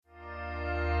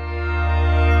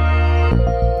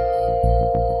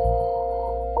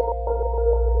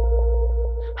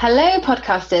Hello,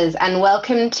 podcasters, and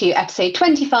welcome to episode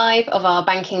 25 of our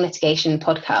Banking Litigation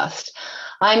podcast.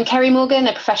 I'm Kerry Morgan,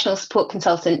 a professional support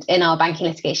consultant in our banking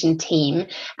litigation team,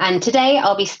 and today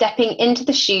I'll be stepping into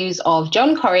the shoes of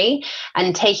John Corrie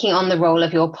and taking on the role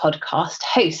of your podcast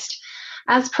host.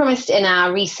 As promised in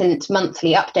our recent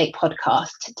monthly update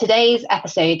podcast, today's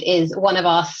episode is one of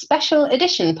our special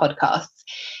edition podcasts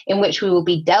in which we will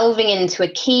be delving into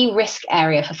a key risk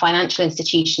area for financial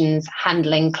institutions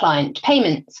handling client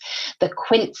payments, the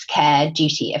Quince Care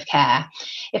duty of care.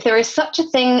 If there is such a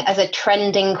thing as a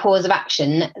trending cause of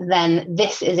action, then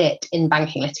this is it in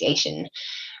banking litigation.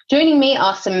 Joining me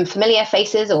are some familiar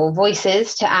faces or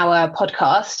voices to our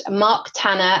podcast, Mark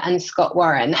Tanner and Scott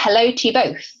Warren. Hello to you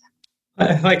both.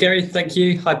 Hi, Gary. Thank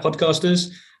you. Hi,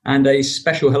 podcasters. And a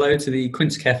special hello to the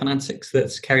Quince Care Fanatics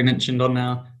that Kerry mentioned on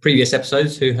our previous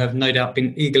episodes, who have no doubt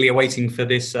been eagerly awaiting for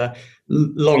this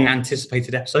long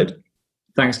anticipated episode.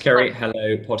 Thanks, Kerry.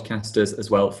 Hello, podcasters, as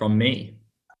well from me.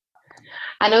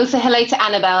 And also hello to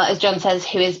Annabelle, as John says,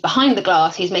 who is behind the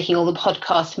glass, who's making all the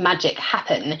podcast magic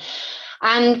happen.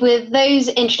 And with those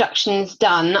introductions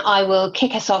done, I will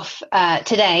kick us off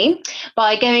today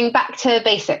by going back to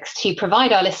basics to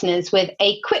provide our listeners with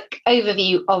a quick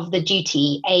overview of the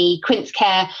duty, a Quince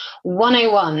Care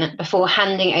 101, before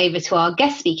handing over to our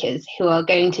guest speakers who are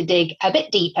going to dig a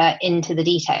bit deeper into the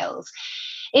details.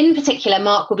 In particular,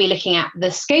 Mark will be looking at the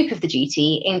scope of the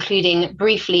duty, including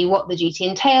briefly what the duty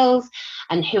entails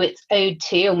and who it's owed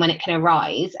to and when it can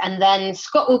arise. And then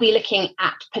Scott will be looking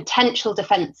at potential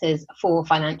defences for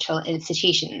financial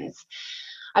institutions.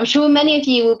 I'm sure many of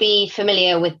you will be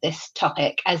familiar with this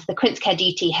topic, as the Quince Care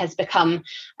duty has become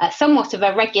somewhat of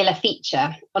a regular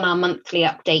feature on our monthly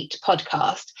update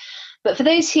podcast. But for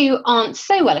those who aren't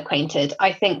so well acquainted,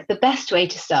 I think the best way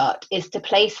to start is to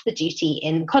place the duty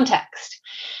in context.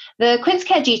 The Quince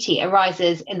Care duty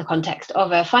arises in the context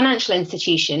of a financial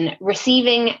institution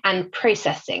receiving and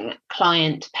processing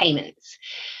client payments.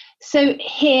 So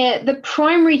here, the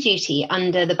primary duty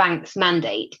under the bank's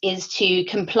mandate is to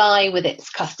comply with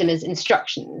its customers'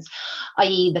 instructions,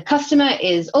 i.e. the customer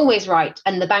is always right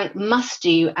and the bank must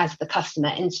do as the customer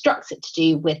instructs it to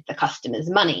do with the customer's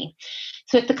money.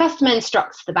 So if the customer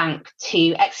instructs the bank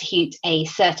to execute a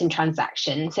certain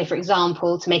transaction, so for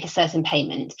example, to make a certain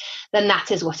payment, then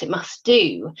that is what it must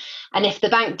do. And if the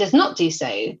bank does not do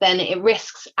so, then it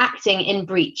risks acting in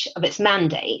breach of its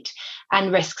mandate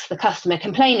and risks the customer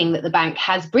complaining that the bank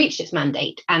has breached its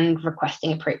mandate and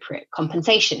requesting appropriate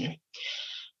compensation.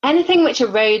 Anything which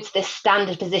erodes this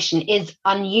standard position is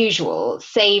unusual,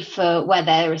 save for where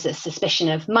there is a suspicion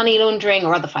of money laundering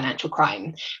or other financial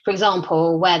crime. For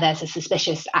example, where there's a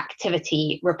suspicious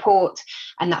activity report,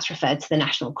 and that's referred to the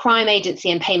National Crime Agency,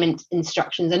 and payment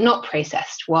instructions are not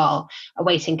processed while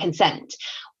awaiting consent.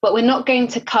 But we're not going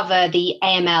to cover the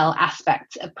AML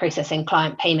aspects of processing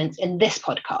client payments in this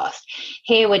podcast.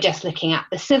 Here we're just looking at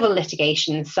the civil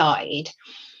litigation side.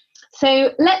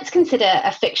 So let's consider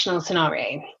a fictional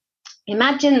scenario.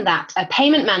 Imagine that a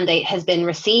payment mandate has been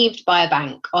received by a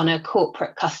bank on a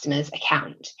corporate customer's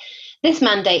account. This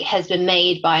mandate has been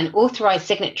made by an authorised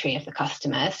signatory of the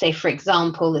customer, say for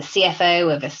example, the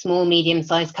CFO of a small,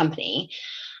 medium-sized company.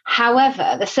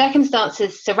 However, the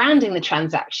circumstances surrounding the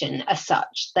transaction are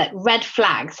such that red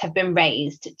flags have been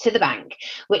raised to the bank,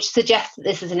 which suggests that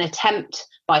this is an attempt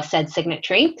by said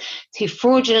signatory to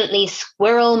fraudulently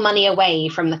squirrel money away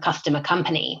from the customer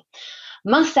company.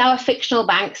 Must our fictional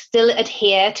bank still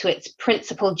adhere to its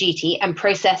principal duty and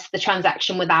process the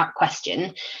transaction without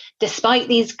question, despite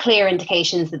these clear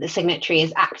indications that the signatory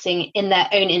is acting in their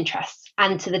own interests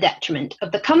and to the detriment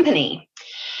of the company?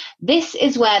 This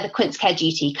is where the Quince Care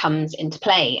duty comes into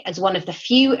play as one of the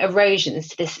few erosions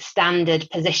to this standard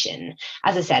position,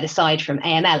 as I said, aside from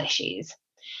AML issues.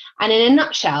 And in a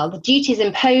nutshell, the duty is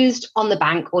imposed on the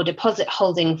bank or deposit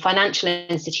holding financial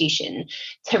institution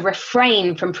to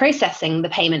refrain from processing the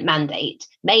payment mandate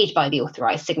made by the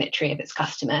authorised signatory of its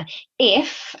customer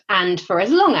if and for as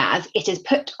long as it is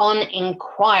put on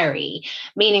inquiry,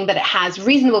 meaning that it has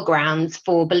reasonable grounds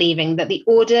for believing that the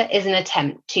order is an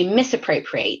attempt to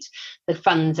misappropriate the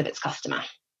funds of its customer.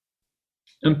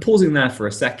 And pausing there for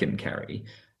a second, Kerry,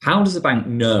 how does a bank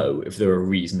know if there are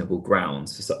reasonable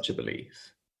grounds for such a belief?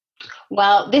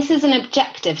 Well, this is an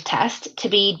objective test to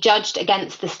be judged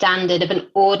against the standard of an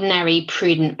ordinary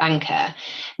prudent banker,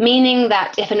 meaning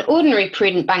that if an ordinary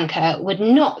prudent banker would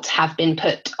not have been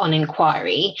put on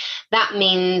inquiry, that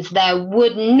means there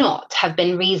would not have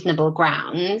been reasonable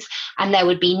grounds and there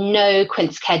would be no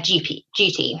Quince Care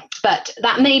duty. But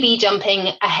that may be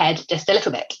jumping ahead just a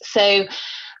little bit. So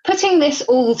Putting this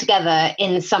all together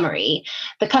in summary,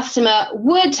 the customer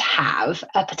would have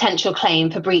a potential claim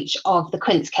for breach of the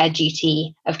QuinceCare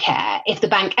duty of care if the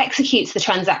bank executes the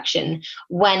transaction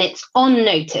when it's on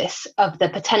notice of the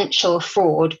potential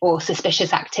fraud or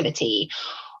suspicious activity,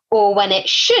 or when it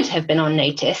should have been on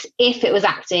notice if it was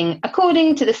acting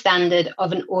according to the standard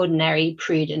of an ordinary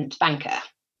prudent banker.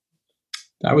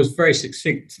 That was very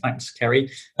succinct, thanks,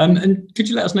 Kerry. And could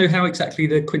you let us know how exactly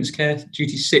the QuinceCare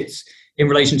duty sits in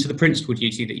relation to the principal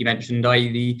duty that you mentioned,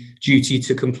 i.e. the duty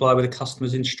to comply with a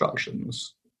customer's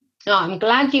instructions? Oh, I'm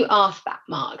glad you asked that,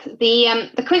 Mark.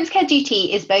 The QuinceCare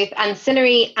duty is both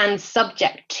ancillary and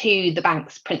subject to the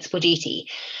bank's principal duty.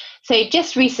 So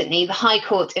just recently, the High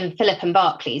Court in Philip and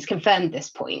Barclays confirmed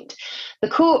this point. The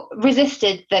court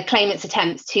resisted the claimant's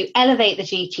attempts to elevate the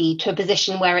duty to a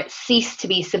position where it ceased to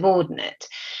be subordinate.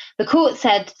 The court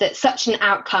said that such an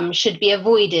outcome should be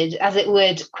avoided as it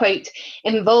would, quote,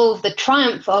 involve the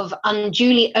triumph of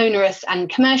unduly onerous and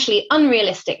commercially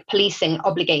unrealistic policing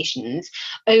obligations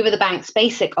over the bank's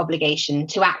basic obligation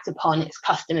to act upon its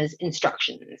customers'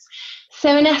 instructions.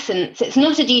 So in essence, it's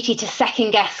not a duty to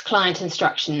second-guess client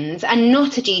instructions and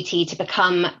not a duty to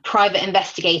become private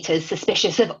investigators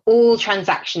suspicious of all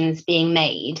transactions being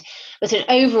made, but an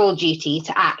overall duty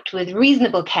to act with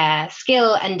reasonable care,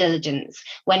 skill and diligence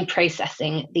when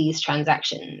processing these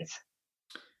transactions.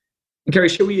 Kerry,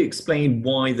 shall we explain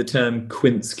why the term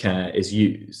QuinceCare is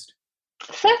used?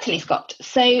 Certainly, Scott.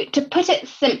 So to put it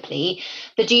simply,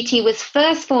 the duty was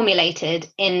first formulated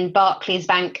in Barclays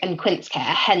Bank and QuinceCare,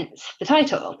 hence the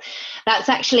title. That's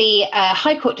actually a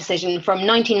High Court decision from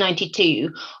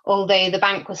 1992, although the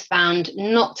bank was found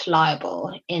not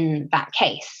liable in that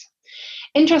case.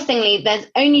 Interestingly, there's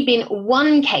only been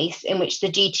one case in which the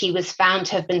duty was found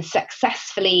to have been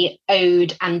successfully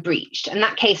owed and breached, and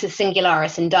that case is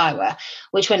Singularis in Daiwa,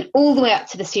 which went all the way up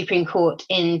to the Supreme Court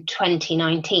in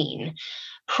 2019.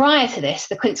 Prior to this,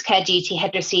 the QuinceCare duty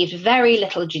had received very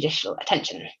little judicial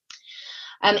attention.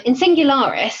 In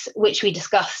Singularis, which we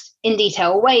discussed in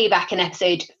detail way back in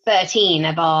episode 13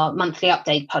 of our monthly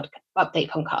update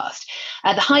podcast,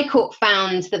 the High Court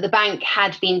found that the bank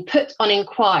had been put on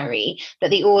inquiry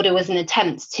that the order was an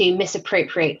attempt to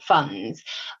misappropriate funds,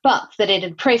 but that it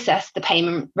had processed the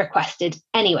payment requested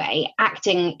anyway,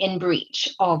 acting in breach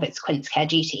of its QuinceCare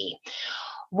duty.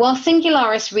 While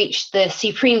Singularis reached the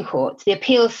Supreme Court, the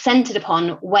appeal centred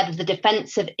upon whether the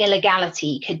defence of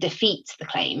illegality could defeat the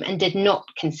claim and did not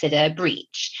consider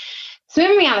breach. So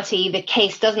in reality, the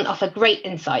case doesn't offer great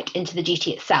insight into the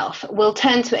duty itself. We'll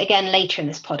turn to it again later in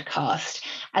this podcast,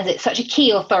 as it's such a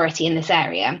key authority in this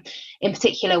area, in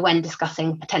particular when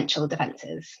discussing potential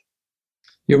defences.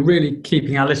 You're really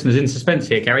keeping our listeners in suspense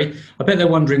here, Kerry. I bet they're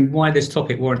wondering why this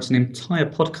topic warrants an entire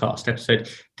podcast episode,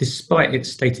 despite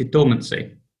its stated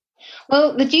dormancy.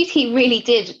 Well, the duty really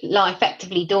did lie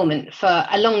effectively dormant for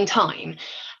a long time.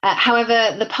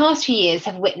 However, the past few years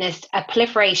have witnessed a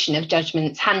proliferation of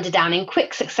judgments handed down in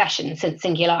quick succession since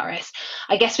Singularis.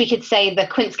 I guess we could say the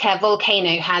QuinceCare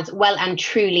volcano has well and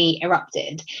truly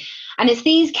erupted. And it's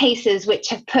these cases which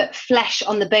have put flesh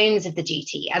on the bones of the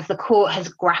duty as the court has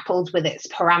grappled with its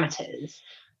parameters.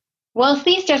 Whilst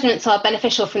these judgments are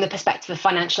beneficial from the perspective of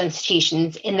financial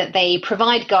institutions in that they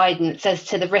provide guidance as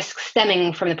to the risks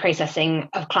stemming from the processing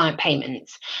of client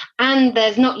payments, and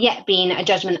there's not yet been a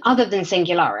judgment other than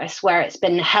Singularis where it's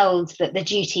been held that the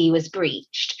duty was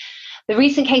breached, the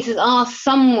recent cases are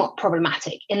somewhat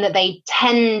problematic in that they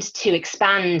tend to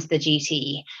expand the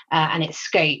duty and its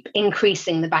scope,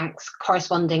 increasing the bank's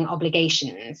corresponding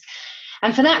obligations.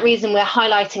 And for that reason, we're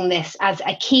highlighting this as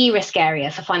a key risk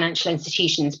area for financial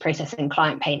institutions processing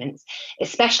client payments,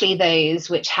 especially those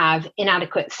which have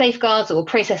inadequate safeguards or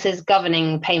processes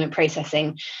governing payment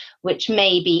processing, which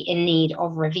may be in need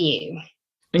of review.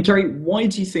 And Kerry, why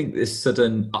do you think this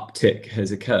sudden uptick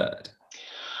has occurred?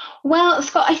 Well,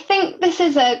 Scott, I think this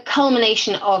is a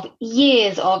culmination of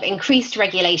years of increased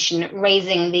regulation,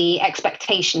 raising the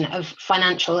expectation of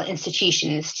financial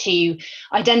institutions to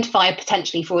identify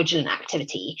potentially fraudulent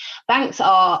activity. Banks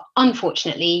are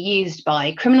unfortunately used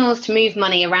by criminals to move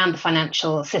money around the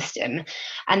financial system,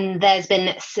 and there's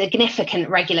been significant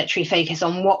regulatory focus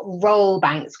on what role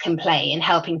banks can play in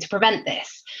helping to prevent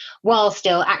this, while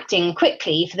still acting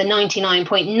quickly for the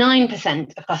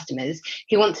 99.9% of customers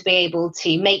who want to be able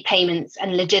to make payments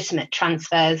and legitimate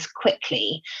transfers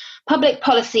quickly. Public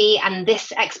policy and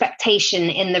this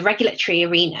expectation in the regulatory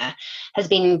arena has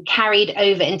been carried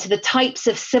over into the types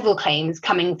of civil claims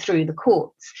coming through the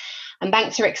courts. And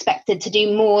banks are expected to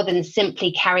do more than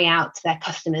simply carry out their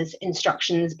customers'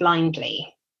 instructions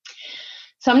blindly.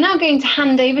 So I'm now going to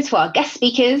hand over to our guest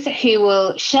speakers who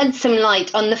will shed some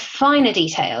light on the finer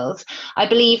details. I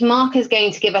believe Mark is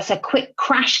going to give us a quick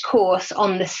crash course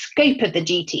on the scope of the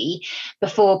duty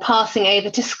before passing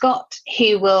over to Scott,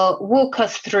 who will walk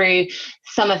us through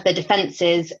some of the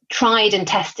defences tried and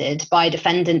tested by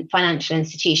defendant financial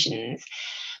institutions.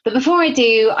 But before I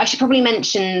do, I should probably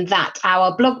mention that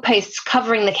our blog posts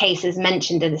covering the cases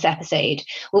mentioned in this episode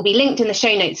will be linked in the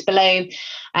show notes below.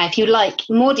 If you'd like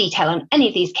more detail on any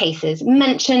of these cases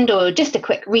mentioned or just a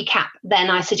quick recap,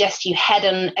 then I suggest you head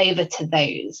on over to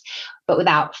those. But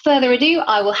without further ado,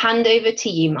 I will hand over to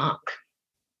you, Mark.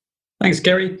 Thanks,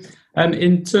 Gary.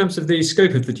 In terms of the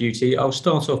scope of the duty, I'll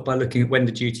start off by looking at when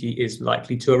the duty is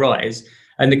likely to arise.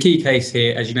 And the key case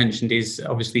here, as you mentioned, is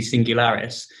obviously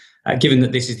Singularis. Given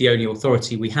that this is the only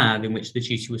authority we have in which the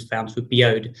duty was found to be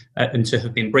owed and to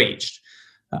have been breached.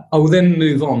 I will then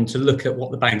move on to look at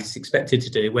what the bank is expected to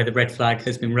do, where the red flag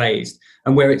has been raised,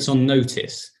 and where it's on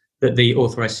notice that the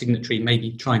authorised signatory may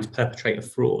be trying to perpetrate a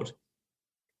fraud.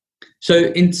 So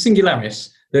in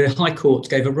Singularis, the High Court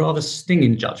gave a rather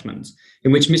stinging judgment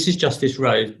in which Mrs. Justice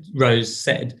Rose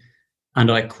said,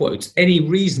 and I quote, "Any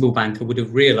reasonable banker would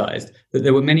have realised that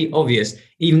there were many obvious,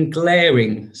 even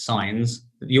glaring signs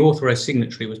that the authorised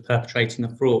signatory was perpetrating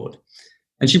a fraud."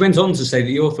 And she went on to say that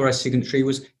the authorised signatory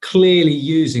was clearly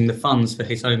using the funds for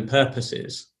his own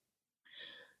purposes.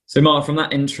 So Mark, from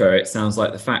that intro, it sounds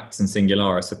like the facts in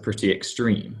Singularis are pretty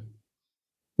extreme.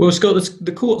 Well, Scott,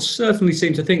 the courts certainly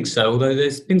seem to think so, although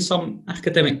there's been some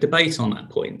academic debate on that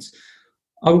point.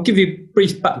 I will give you a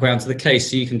brief background to the case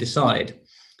so you can decide.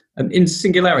 In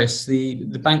Singularis,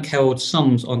 the bank held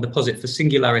sums on deposit for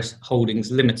Singularis Holdings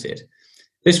Limited.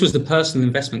 This was the personal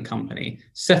investment company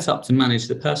set up to manage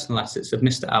the personal assets of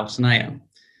Mr. Alsanea.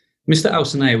 Mr.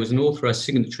 Alsanea was an authorised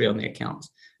signatory on the account,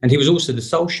 and he was also the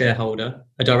sole shareholder,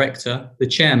 a director, the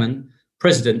chairman,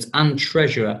 president and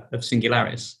treasurer of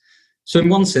Singularis. So in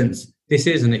one sense, this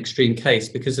is an extreme case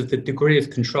because of the degree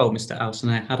of control Mr.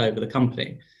 Alsanea had over the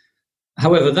company.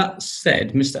 However, that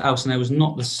said, Mr. Alsanea was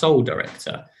not the sole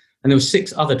director, and there were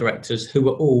 6 other directors who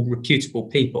were all reputable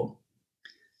people.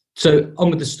 So on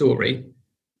with the story.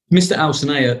 Mr.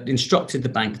 Alsanea instructed the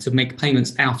bank to make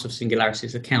payments out of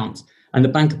Singularis' account, and the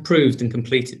bank approved and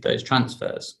completed those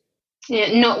transfers.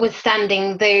 Yeah,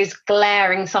 notwithstanding those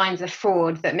glaring signs of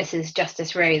fraud that Mrs.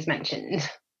 Justice Rose mentioned.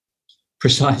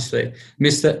 Precisely.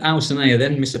 Mr. Alsanea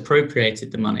then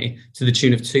misappropriated the money to the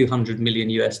tune of $200 million,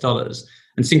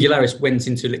 and Singularis went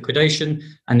into liquidation,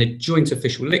 and the joint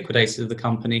official liquidators of the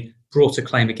company brought a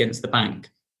claim against the bank,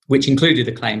 which included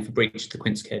a claim for breach of the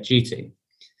Quince Care duty.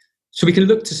 So we can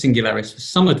look to Singularis for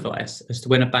some advice as to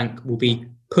when a bank will be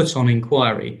put on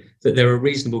inquiry that there are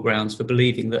reasonable grounds for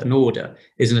believing that an order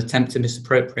is an attempt to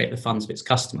misappropriate the funds of its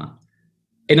customer.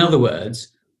 In other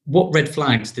words, what red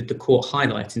flags did the court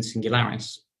highlight in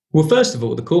Singularis? Well, first of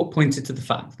all, the court pointed to the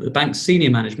fact that the bank's senior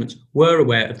management were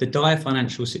aware of the dire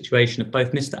financial situation of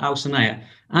both Mr. Alsanea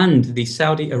and the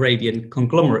Saudi Arabian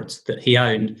conglomerate that he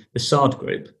owned, the Saad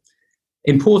Group.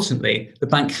 Importantly, the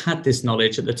bank had this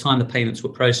knowledge at the time the payments were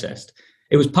processed.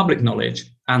 It was public knowledge,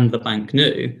 and the bank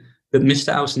knew, that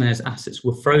Mr. Alsanea's assets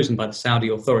were frozen by the Saudi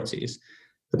authorities.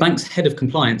 The bank's head of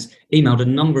compliance emailed a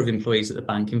number of employees at the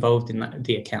bank involved in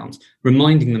the account,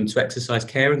 reminding them to exercise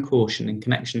care and caution in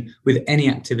connection with any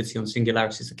activity on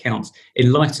Singularis' accounts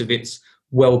in light of its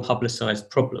well-publicised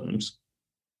problems.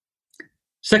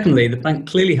 Secondly, the bank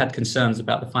clearly had concerns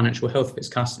about the financial health of its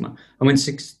customer and went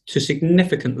to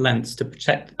significant lengths to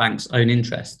protect the bank's own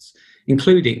interests,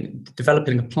 including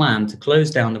developing a plan to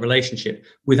close down the relationship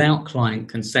without client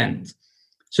consent.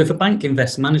 So if a bank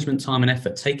invests management time and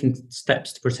effort taking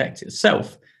steps to protect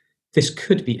itself, this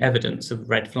could be evidence of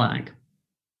red flag.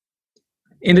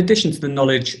 In addition to the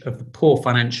knowledge of the poor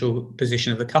financial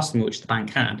position of the customer which the bank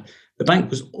had, the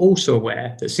bank was also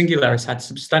aware that Singularis had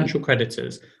substantial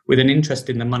creditors with an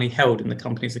interest in the money held in the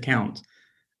company's account.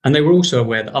 And they were also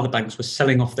aware that other banks were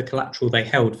selling off the collateral they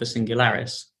held for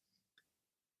Singularis.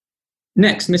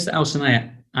 Next, Mr.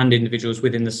 Alsanea and individuals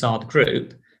within the Saad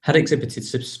Group had exhibited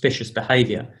suspicious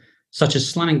behaviour, such as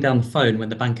slamming down the phone when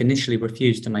the bank initially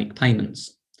refused to make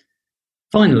payments.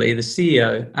 Finally, the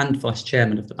CEO and vice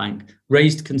chairman of the bank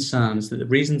raised concerns that the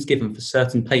reasons given for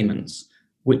certain payments,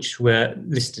 which were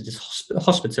listed as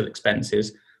hospital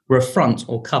expenses, were a front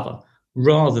or cover,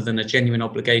 rather than a genuine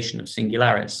obligation of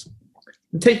Singularis.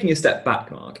 Taking a step back,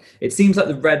 Mark, it seems like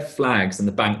the red flags and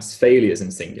the bank's failures in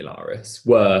Singularis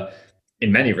were,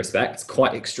 in many respects,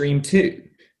 quite extreme too.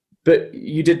 But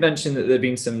you did mention that there had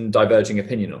been some diverging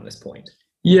opinion on this point.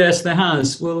 Yes, there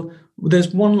has. Well,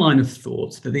 there's one line of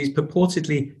thought that these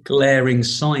purportedly glaring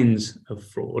signs of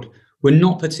fraud were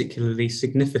not particularly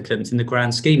significant in the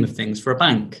grand scheme of things for a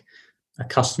bank, a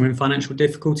customer in financial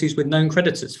difficulties with known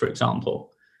creditors, for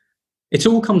example. It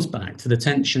all comes back to the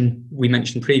tension we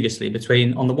mentioned previously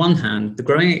between, on the one hand, the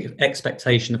growing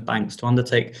expectation of banks to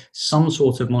undertake some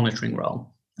sort of monitoring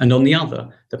role, and on the other,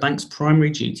 the bank's primary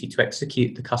duty to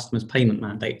execute the customer's payment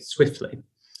mandate swiftly.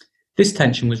 This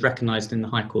tension was recognised in the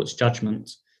High Court's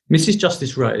judgment. Mrs.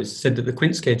 Justice Rose said that the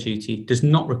Quince Care duty does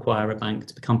not require a bank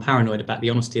to become paranoid about the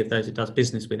honesty of those it does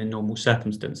business with in normal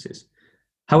circumstances.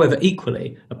 However,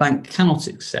 equally, a bank cannot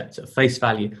accept at face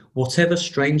value whatever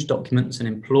strange documents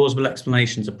and implausible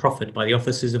explanations are proffered by the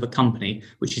officers of a company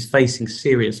which is facing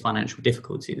serious financial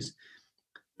difficulties.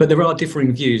 But there are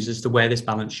differing views as to where this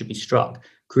balance should be struck,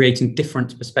 creating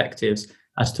different perspectives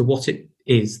as to what it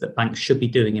is that banks should be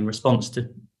doing in response to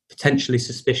potentially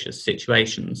suspicious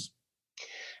situations.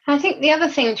 I think the other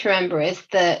thing to remember is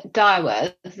that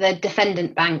Direworth, the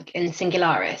defendant bank in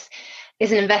Singularis,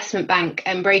 is an investment bank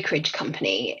and brokerage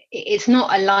company. It's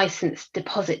not a licensed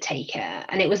deposit taker,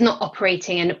 and it was not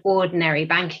operating an ordinary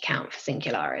bank account for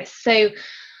Singularis. So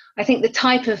I think the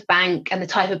type of bank and the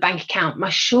type of bank account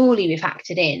must surely be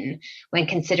factored in when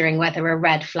considering whether a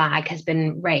red flag has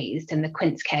been raised and the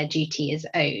Quince Care duty is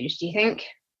owed. Do you think?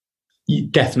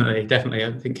 Definitely.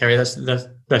 I think, Kerry,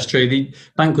 that's true. The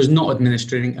bank was not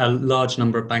administering a large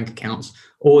number of bank accounts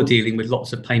or dealing with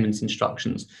lots of payment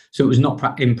instructions. So it was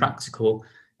not impractical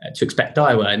to expect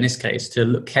Direworth, in this case, to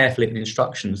look carefully at the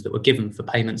instructions that were given for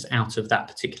payments out of that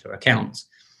particular account.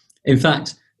 In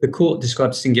fact, the court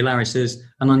described Singularis as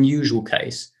an unusual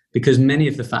case because many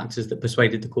of the factors that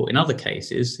persuaded the court in other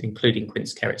cases, including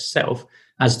Quince Care itself,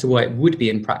 as to why it would be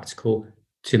impractical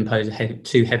to impose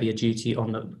too heavy a duty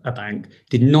on a bank,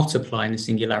 did not apply in the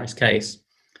Singularis case.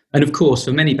 And of course,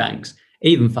 for many banks,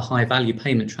 even for high-value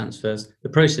payment transfers, the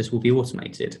process will be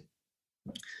automated.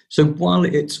 So while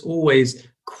it's always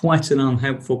quite an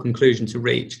unhelpful conclusion to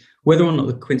reach, whether or not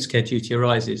the Quince Care duty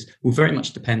arises will very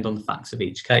much depend on the facts of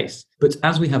each case. But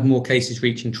as we have more cases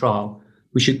reaching trial,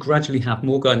 we should gradually have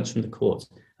more guidance from the court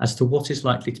as to what is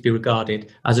likely to be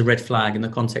regarded as a red flag in the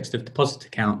context of deposit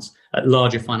accounts at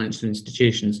larger financial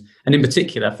institutions, and in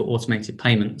particular for automated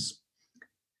payments.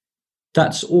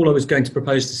 That's all I was going to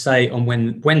propose to say on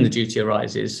when the duty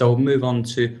arises, so I'll move on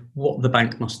to what the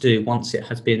bank must do once it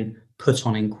has been put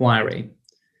on inquiry.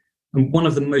 And one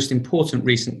of the most important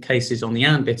recent cases on the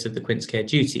ambit of the Quince Care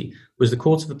duty was the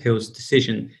Court of Appeal's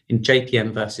decision in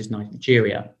JPM versus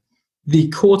Nigeria. The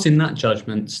court in that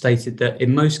judgment stated that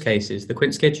in most cases, the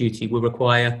Quince Care duty will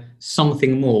require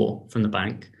something more from the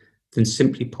bank than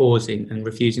simply pausing and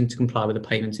refusing to comply with a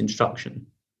payment instruction.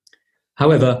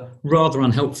 However, rather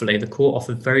unhelpfully, the court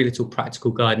offered very little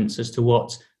practical guidance as to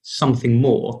what something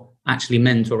more actually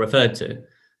meant or referred to.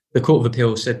 The Court of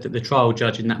Appeal said that the trial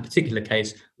judge in that particular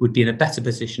case would be in a better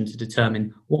position to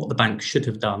determine what the bank should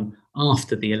have done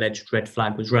after the alleged red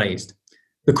flag was raised.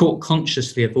 The court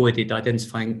consciously avoided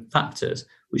identifying factors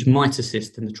which might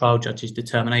assist in the trial judge's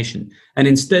determination, and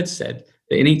instead said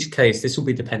that in each case this will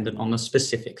be dependent on the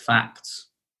specific facts.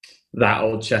 That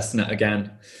old chestnut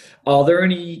again. Are there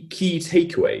any key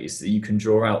takeaways that you can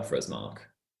draw out for us, Mark?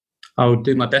 I'll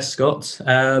do my best, Scott.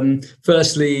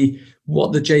 Firstly,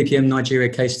 what the JPM Nigeria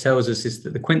case tells us is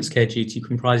that the Quince Care duty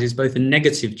comprises both a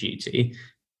negative duty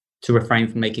to refrain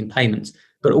from making payments,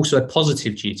 but also a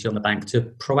positive duty on the bank to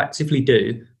proactively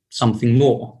do something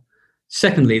more.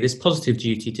 Secondly, this positive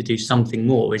duty to do something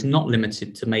more is not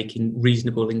limited to making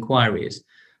reasonable inquiries.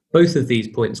 Both of these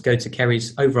points go to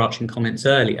Kerry's overarching comments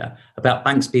earlier about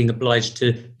banks being obliged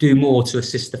to do more to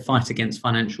assist the fight against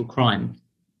financial crime.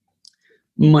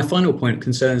 My final point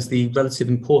concerns the relative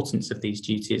importance of these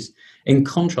duties. In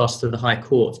contrast to the High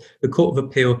Court, the Court of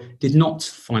Appeal did not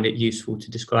find it useful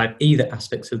to describe either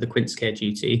aspects of the Quince Care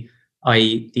duty,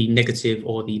 i.e. the negative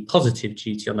or the positive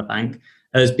duty on the bank,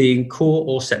 as being core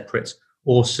or separate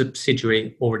or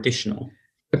subsidiary or additional.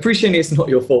 Appreciating it's not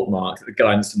your fault, Mark, that the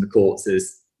guidance from the courts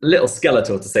is a little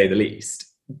skeletal to say the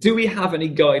least. Do we have any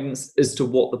guidance as to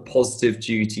what the positive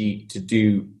duty to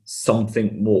do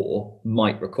something more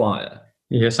might require?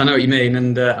 Yes, I know what you mean,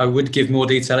 and I would give more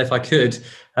detail if I could.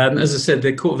 As I said,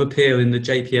 the Court of Appeal in the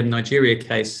JPM Nigeria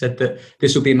case said that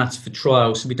this will be a matter for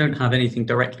trial, so we don't have anything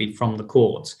directly from the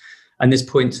court. And this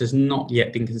point has not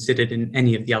yet been considered in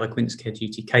any of the other Quince Care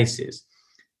duty cases.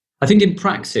 I think in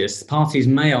practice, parties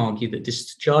may argue that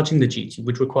discharging the duty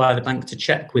would require the bank to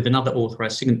check with another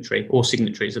authorised signatory or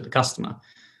signatories of the customer.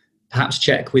 Perhaps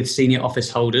check with senior office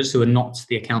holders who are not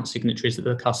the account signatories of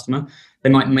the customer. They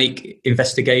might make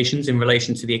investigations in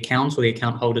relation to the account or the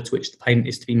account holder to which the payment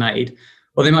is to be made,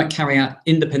 or they might carry out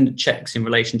independent checks in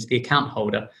relation to the account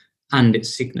holder and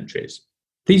its signatories.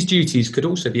 These duties could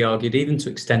also be argued even to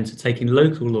extend to taking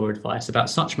local law advice about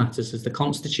such matters as the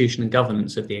constitution and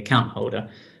governance of the account holder,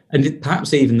 and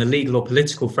perhaps even the legal or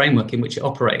political framework in which it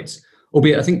operates.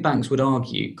 Albeit I think banks would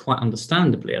argue, quite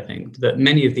understandably, I think, that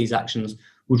many of these actions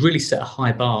would really set a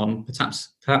high bar, and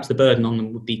perhaps the burden on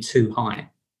them would be too high.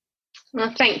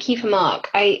 Well, thank you, Mark.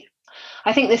 I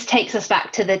think this takes us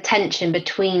back to the tension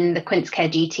between the Quince Care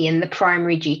duty and the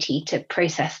primary duty to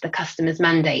process the customer's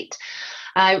mandate.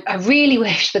 I really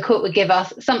wish the court would give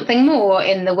us something more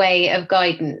in the way of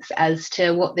guidance as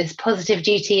to what this positive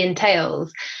duty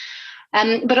entails.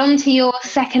 But on to your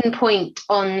second point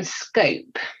on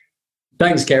scope.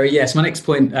 Thanks, Gary. Yes, my next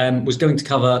point was going to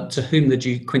cover to whom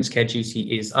the Quince Care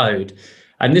duty is owed.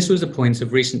 And this was a point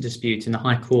of recent dispute in the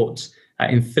High Court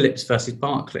in Phillips versus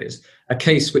Barclays, a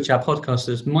case which our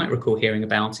podcasters might recall hearing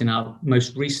about in our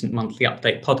most recent monthly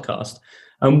update podcast,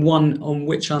 and one on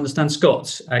which I understand,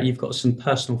 Scott, you've got some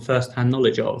personal first-hand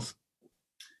knowledge of.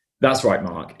 That's right,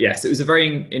 Mark. Yes, it was a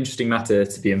very interesting matter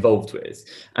to be involved with.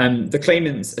 The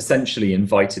claimants essentially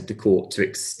invited the court to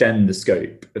extend the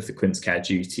scope of the Quince Care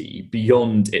duty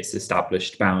beyond its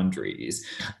established boundaries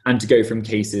and to go from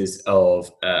cases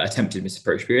of attempted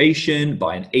misappropriation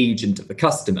by an agent of the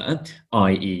customer,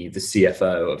 i.e. the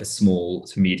CFO of a small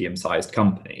to medium-sized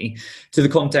company, to the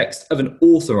context of an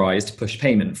authorised push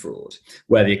payment fraud,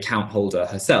 where the account holder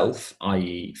herself,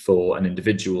 i.e. for an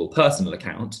individual personal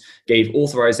account, gave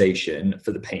authorisation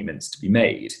for the payments to be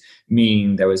made,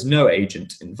 meaning there was no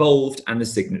agent involved and the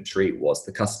signatory was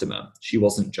the customer. She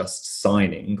wasn't just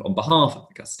signing on behalf of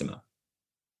the customer.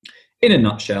 In a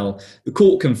nutshell, the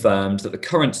court confirmed that the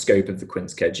current scope of the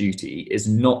Quince Care duty is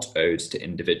not owed to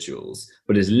individuals,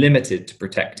 but is limited to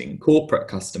protecting corporate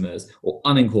customers or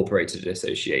unincorporated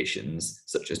associations,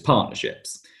 such as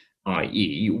partnerships,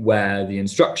 i.e. where the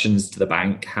instructions to the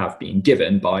bank have been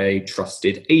given by a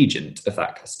trusted agent of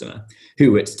that customer,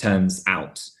 who it turns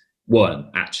out weren't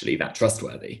actually that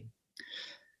trustworthy.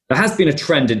 There has been a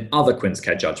trend in other Quince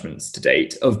Care judgments to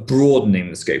date of broadening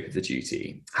the scope of the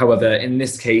duty. However, in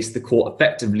this case, the court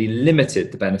effectively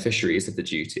limited the beneficiaries of the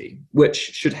duty, which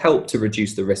should help to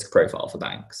reduce the risk profile for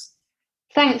banks.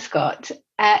 Thanks, Scott.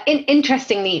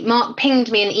 Interestingly, Mark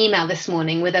pinged me an email this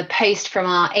morning with a post from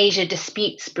our Asia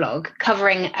Disputes blog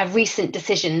covering a recent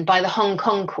decision by the Hong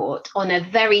Kong court on a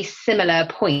very similar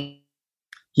point.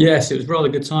 Yes, it was rather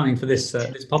good timing for this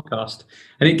podcast.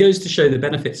 And it goes to show the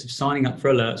benefits of signing up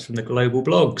for alerts from the global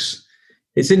blogs.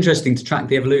 It's interesting to track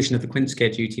the evolution of the Quince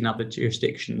Care duty in other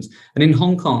jurisdictions. And in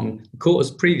Hong Kong, the court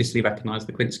has previously recognised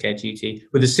the Quince Care duty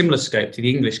with a similar scope to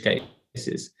the English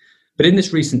cases. But in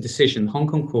this recent decision, the Hong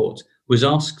Kong court was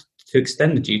asked to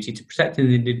extend the duty to protect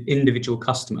an individual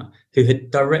customer who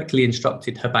had directly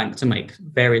instructed her bank to make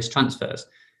various transfers,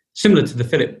 similar to the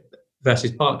Phillips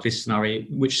versus Barclays scenario,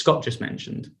 which Scott just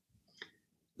mentioned.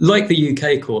 Like the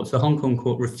UK courts, the Hong Kong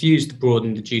court refused to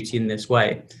broaden the duty in this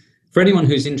way. For anyone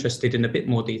who's interested in a bit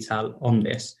more detail on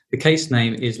this, the case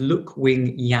name is Luk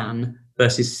Wing Yan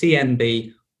versus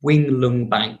CMB Wing Lung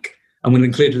Bank, and we'll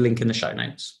include a link in the show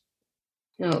notes.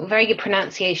 Oh, very good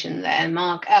pronunciation there,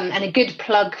 Mark, and a good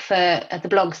plug for the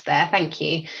blogs there. Thank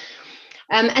you.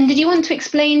 And did you want to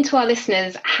explain to our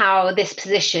listeners how this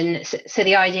position, so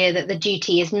the idea that the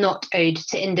duty is not owed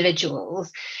to individuals,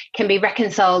 can be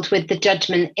reconciled with the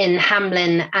judgment in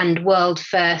Hamlin and World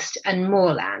First and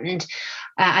Moorland?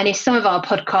 And if some of our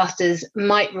podcasters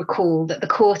might recall that the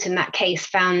court in that case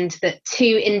found that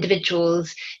two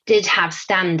individuals did have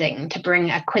standing to bring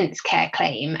a Quince Care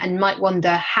claim and might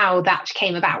wonder how that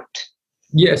came about.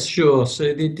 Yes, sure.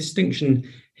 So the distinction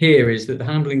here is that the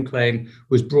Hamlin claim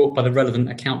was brought by the relevant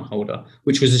account holder,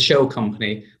 which was a shell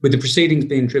company, with the proceedings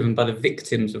being driven by the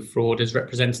victims of fraud as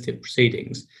representative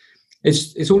proceedings.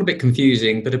 It's all a bit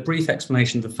confusing, but a brief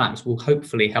explanation of the facts will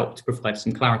hopefully help to provide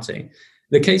some clarity.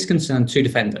 The case concerned two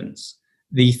defendants.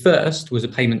 The first was a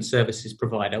payment services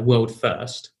provider, World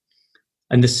First,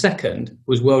 and the second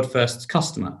was World First's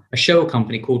customer, a shell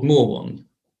company called Moorwand.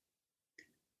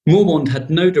 Moorwand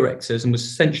had no directors and was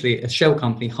essentially a shell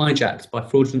company hijacked by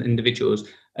fraudulent individuals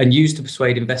and used to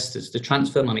persuade investors to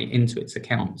transfer money into its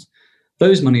accounts.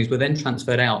 Those monies were then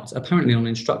transferred out, apparently on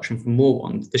instruction from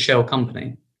Moorwand, the shell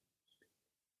company.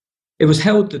 It was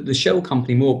held that the shell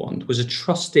company Moorwand was a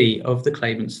trustee of the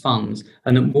claimant's funds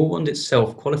and that Moorwand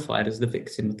itself qualified as the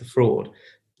victim of the fraud.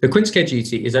 The Quince Care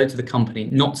duty is owed to the company,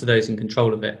 not to those in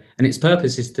control of it, and its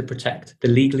purpose is to protect the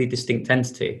legally distinct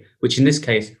entity, which in this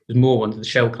case was Moorwand, the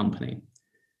shell company.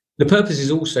 The purpose is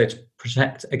also to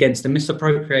protect against the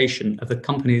misappropriation of the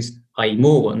company's, i.e.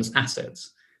 Moorwand's,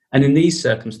 assets. And in these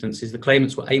circumstances, the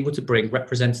claimants were able to bring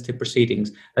representative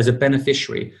proceedings as a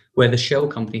beneficiary where the shell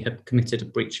company had committed a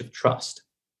breach of trust.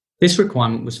 This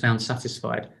requirement was found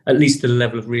satisfied, at least to the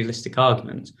level of realistic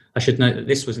argument. I should note that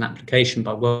this was an application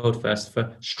by World First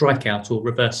for strikeout or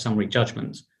reverse summary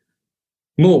judgment.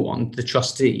 Morewand, the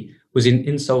trustee, was in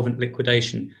insolvent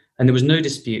liquidation, and there was no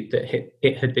dispute that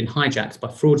it had been hijacked by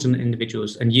fraudulent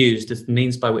individuals and used as the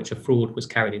means by which a fraud was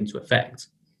carried into effect.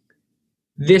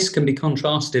 This can be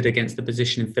contrasted against the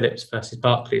position in Phillips versus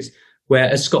Barclays, where,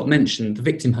 as Scott mentioned, the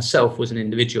victim herself was an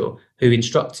individual who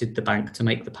instructed the bank to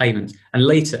make the payment, and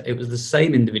later it was the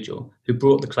same individual who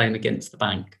brought the claim against the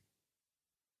bank.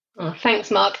 Oh, thanks,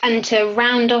 Mark. And to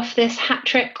round off this hat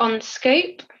trick on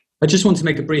scope, I just want to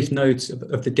make a brief note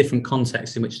of the different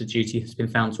contexts in which the duty has been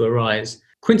found to arise.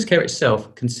 QuinceCare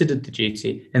itself considered the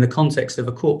duty in the context of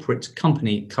a corporate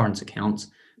company current account,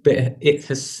 but it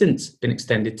has since been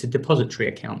extended to depository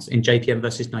accounts in JPM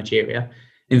versus Nigeria,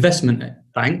 investment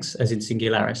banks, as in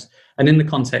Singularis, and in the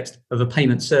context of a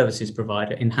payment services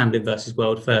provider in Hamblin versus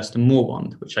World First and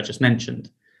Morewand, which I just mentioned.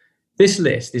 This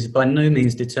list is by no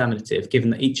means determinative, given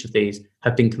that each of these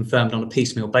have been confirmed on a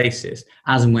piecemeal basis,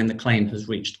 as and when the claim has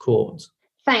reached court.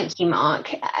 Thank you,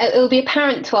 Mark. It will be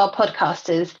apparent to our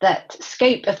podcasters that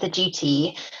scope of the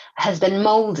duty has been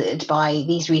moulded by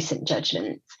these recent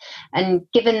judgments. And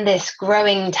given this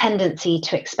growing tendency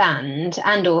to expand,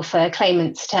 and or for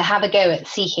claimants to have a go at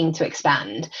seeking to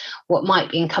expand what might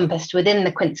be encompassed within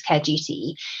the QuinceCare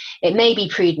duty, it may be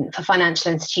prudent for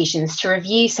financial institutions to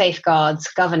review safeguards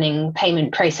governing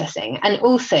payment processing, and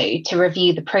also to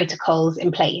review the protocols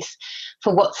in place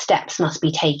for what steps must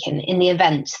be taken in the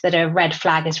event that a red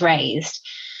flag is raised.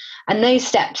 And those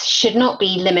steps should not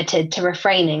be limited to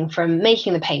refraining from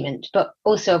making the payment, but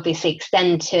also obviously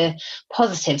extend to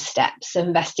positive steps of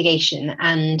investigation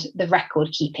and the record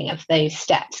keeping of those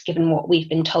steps, given what we've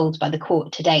been told by the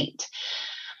court to date.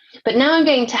 But now I'm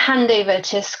going to hand over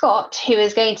to Scott, who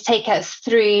is going to take us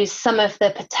through some of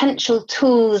the potential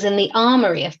tools in the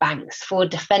armoury of banks for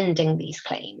defending these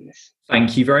claims.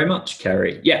 Thank you very much,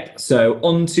 Kerry. So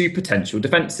on to potential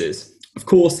defences. Of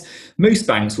course, most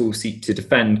banks will seek to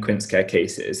defend QuinceCare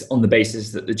cases on the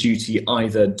basis that the duty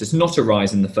either does not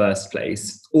arise in the first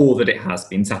place or that it has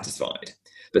been satisfied.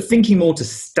 But thinking more to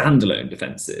standalone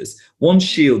defences, one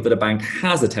shield that a bank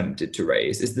has attempted to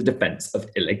raise is the defence of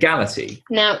illegality.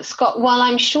 Now, Scott, while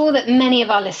I'm sure that many of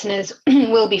our listeners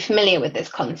will be familiar with this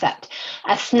concept,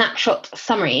 a snapshot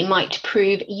summary might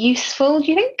prove useful, do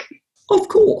you think? Of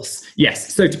course.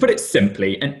 Yes. So to put it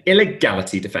simply, an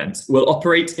illegality defence will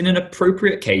operate in an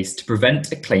appropriate case to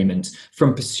prevent a claimant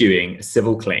from pursuing a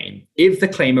civil claim if the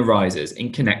claim arises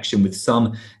in connection with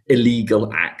some illegal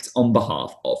act on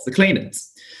behalf of the claimant.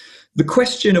 The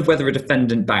question of whether a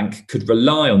defendant bank could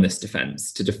rely on this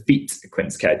defence to defeat a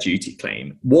QuinceCare duty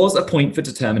claim was a point for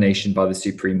determination by the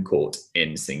Supreme Court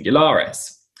in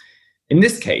Singularis. In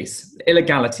this case, the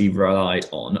illegality relied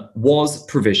on was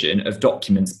provision of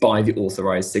documents by the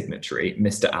authorised signatory,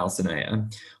 Mr.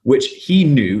 Alsanea, which he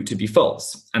knew to be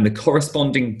false, and the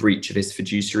corresponding breach of his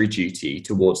fiduciary duty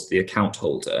towards the account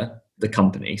holder, the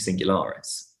company,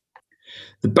 Singularis.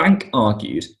 The bank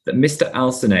argued that Mr.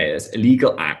 Alsanea's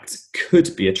illegal act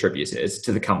could be attributed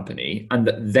to the company and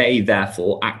that they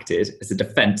therefore acted as a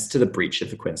defence to the breach of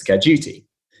the QuinceCare duty.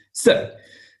 So,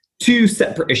 two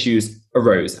separate issues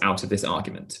arose out of this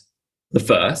argument. The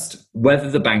first,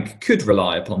 whether the bank could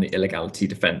rely upon the illegality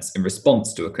defence in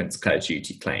response to a QuinceCare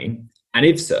duty claim, and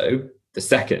if so, the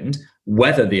second,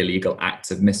 whether the illegal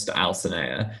acts of Mr.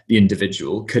 Alsanea, the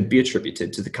individual, could be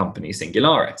attributed to the company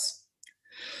Singularis.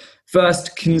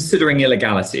 First, considering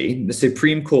illegality, the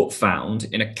Supreme Court found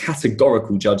in a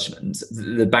categorical judgment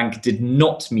that the bank did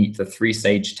not meet the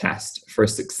three-stage test for a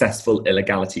successful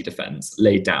illegality defence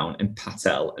laid down in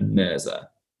Patel and Mirza.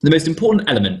 The most important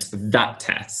element of that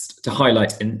test to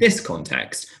highlight in this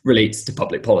context relates to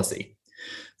public policy.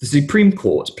 The Supreme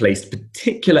Court placed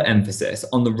particular emphasis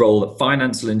on the role that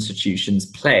financial institutions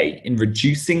play in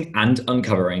reducing and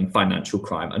uncovering financial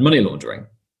crime and money laundering.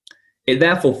 It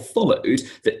therefore followed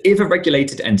that if a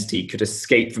regulated entity could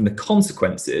escape from the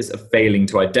consequences of failing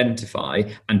to identify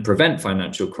and prevent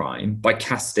financial crime by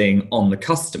casting on the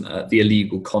customer the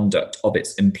illegal conduct of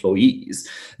its employees,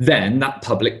 then that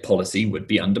public policy would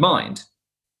be undermined.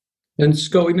 And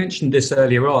Scott, we mentioned this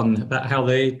earlier on about how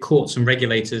the courts and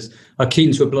regulators are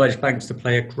keen to oblige banks to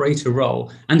play a greater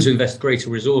role and to invest greater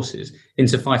resources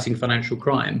into fighting financial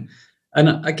crime.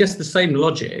 And I guess the same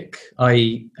logic,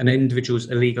 i.e. an individual's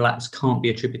illegal acts can't be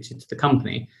attributed to the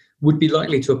company, would be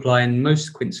likely to apply in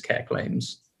most QuinceCare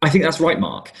claims. I think that's right,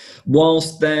 Mark.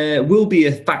 Whilst there will be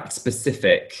a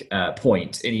fact-specific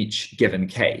point in each given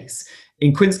case,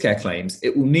 in QuinceCare claims,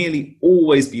 it will nearly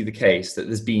always be the case that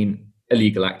there's been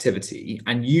illegal activity,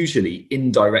 and usually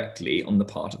indirectly on the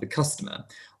part of the customer,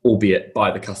 albeit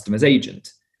by the customer's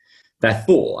agent.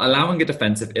 Therefore, allowing a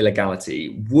defence of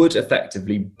illegality would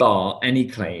effectively bar any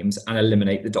claims and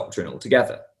eliminate the doctrine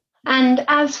altogether. And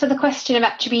as for the question of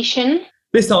attribution?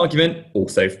 This argument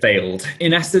also failed.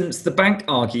 In essence, the bank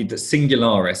argued that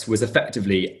Singularis was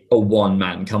effectively a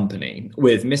one-man company,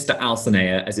 with Mr.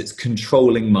 Alcinea as its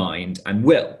controlling mind and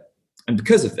will. And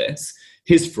because of this,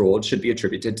 his fraud should be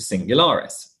attributed to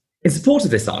Singularis. In support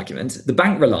of this argument, the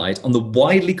bank relied on the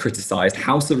widely criticised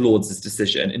House of Lords'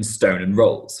 decision in Stone and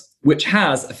Rolls, which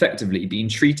has effectively been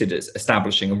treated as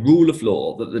establishing a rule of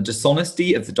law that the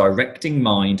dishonesty of the directing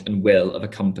mind and will of a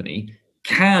company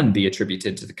can be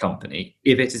attributed to the company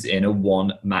if it is in a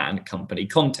one-man company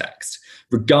context,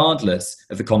 regardless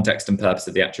of the context and purpose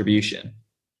of the attribution.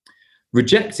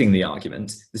 Rejecting the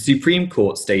argument, the Supreme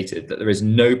Court stated that there is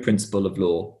no principle of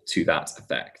law to that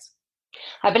effect.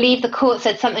 I believe the court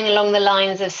said something along the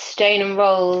lines of Stone and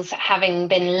Rolls having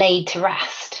been laid to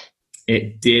rest.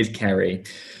 It did, Kerry.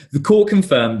 The court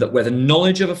confirmed that whether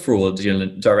knowledge of a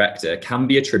fraudulent director can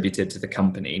be attributed to the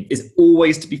company is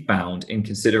always to be found in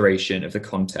consideration of the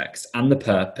context and the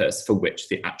purpose for which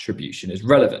the attribution is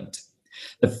relevant.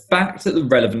 The fact that the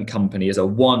relevant company is a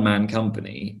one-man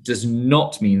company does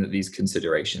not mean that these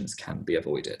considerations can be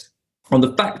avoided. On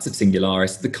the facts of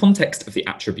Singularis, the context of the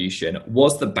attribution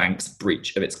was the bank's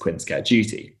breach of its Quinscare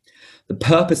duty. The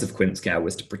purpose of Quinscare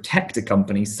was to protect a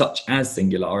company such as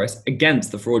Singularis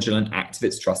against the fraudulent act of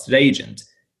its trusted agent,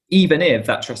 even if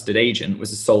that trusted agent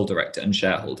was a sole director and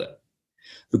shareholder.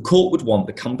 The court would want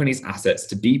the company's assets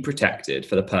to be protected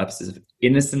for the purposes of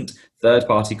innocent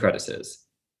third-party creditors.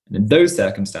 And in those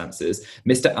circumstances,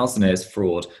 Mr. Alcinea's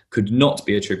fraud could not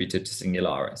be attributed to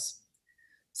Singularis.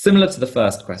 Similar to the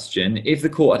first question, if the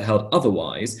court had held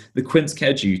otherwise, the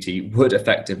Quinscare duty would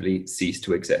effectively cease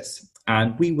to exist,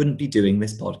 and we wouldn't be doing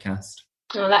this podcast.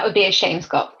 Oh, that would be a shame,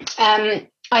 Scott.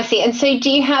 I see. And so do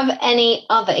you have any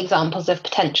other examples of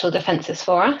potential defences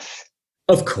for us?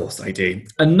 Of course I do.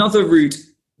 Another route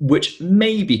which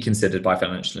may be considered by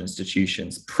financial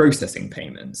institutions processing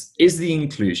payments is the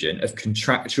inclusion of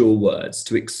contractual words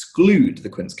to exclude the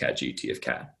Quinscare duty of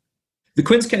care. The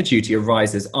Quinscare duty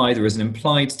arises either as an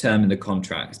implied term in the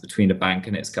contracts between a bank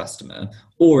and its customer,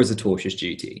 or as a tortious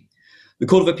duty. The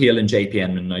Court of Appeal in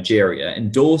JPM in Nigeria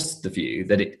endorsed the view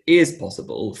that it is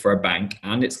possible for a bank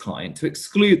and its client to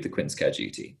exclude the Quinscare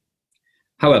duty.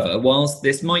 However, whilst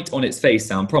this might on its face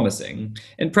sound promising,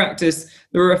 in practice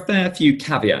there are a fair few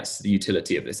caveats to the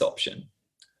utility of this option.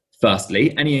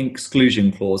 Firstly, any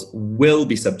exclusion clause will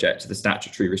be subject to the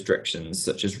statutory restrictions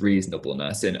such as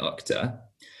reasonableness in UCTA.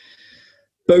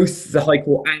 Both the High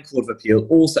Court and Court of Appeal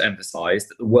also emphasised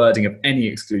that the wording of any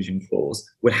exclusion clause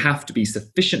would have to be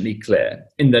sufficiently clear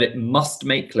in that it must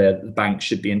make clear that the bank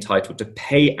should be entitled to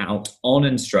pay out on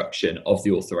instruction of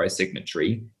the authorised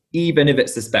signatory, even if it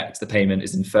suspects the payment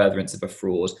is in furtherance of a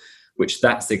fraud which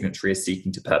that signatory is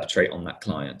seeking to perpetrate on that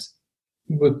client.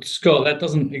 But Scott, that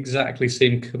doesn't exactly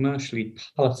seem commercially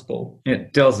palatable.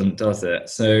 It doesn't, does it?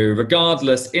 So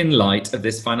regardless, in light of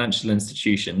this, financial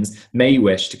institutions may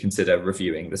wish to consider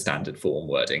reviewing the standard form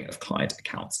wording of client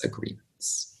accounts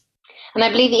agreements. And I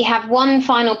believe that you have one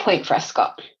final point for us,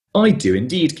 Scott. I do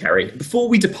indeed, Kerry. Before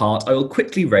we depart, I will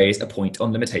quickly raise a point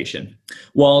on limitation.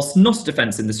 Whilst not a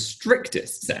defence in the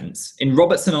strictest sense, in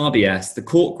Robertson RBS, the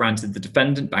court granted the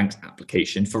defendant bank's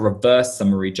application for reverse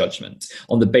summary judgment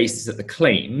on the basis that the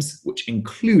claims, which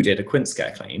included a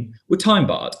Quinscare claim, were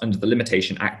time-barred under the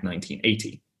Limitation Act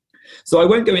 1980. So I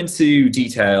won't go into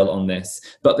detail on this,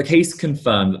 but the case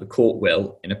confirmed that the court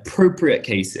will, in appropriate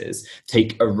cases,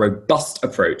 take a robust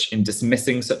approach in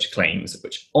dismissing such claims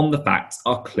which on the facts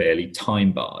are clearly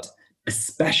time-barred,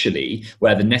 especially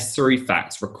where the necessary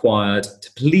facts required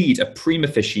to plead a prima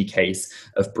facie case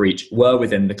of breach were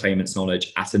within the claimant's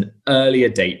knowledge at an earlier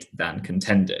date than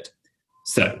contended.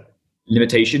 So,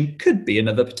 limitation could be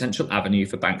another potential avenue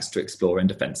for banks to explore in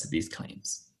defence of these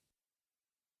claims.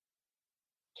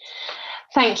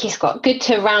 Thank you, Scott. Good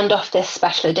to round off this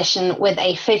special edition with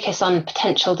a focus on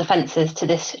potential defences to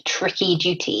this tricky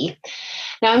duty.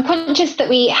 Now, I'm conscious that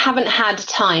we haven't had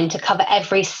time to cover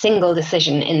every single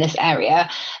decision in this area.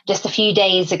 Just a few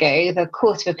days ago, the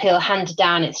Court of Appeal handed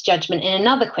down its judgment in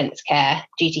another Quinscare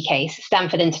duty case,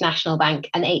 Stanford International Bank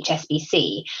and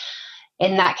HSBC.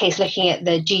 In that case, looking at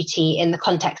the duty in the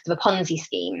context of a Ponzi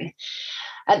scheme.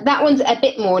 That one's a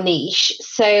bit more niche,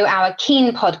 so our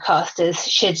keen podcasters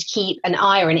should keep an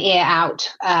eye or an ear out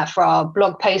for our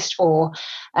blog post or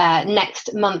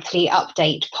next monthly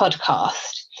update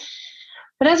podcast.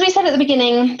 But as we said at the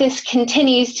beginning, this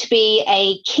continues to be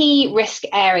a key risk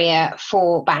area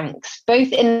for banks,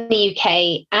 both in the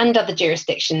UK and other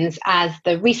jurisdictions, as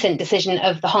the recent decision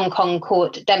of the Hong Kong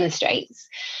court demonstrates.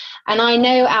 And I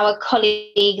know our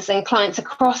colleagues and clients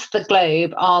across the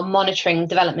globe are monitoring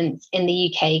developments in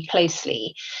the UK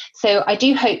closely. So I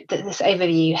do hope that this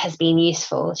overview has been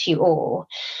useful to you all.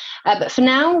 But for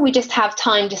now, we just have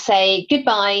time to say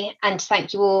goodbye and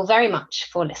thank you all very much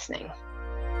for listening.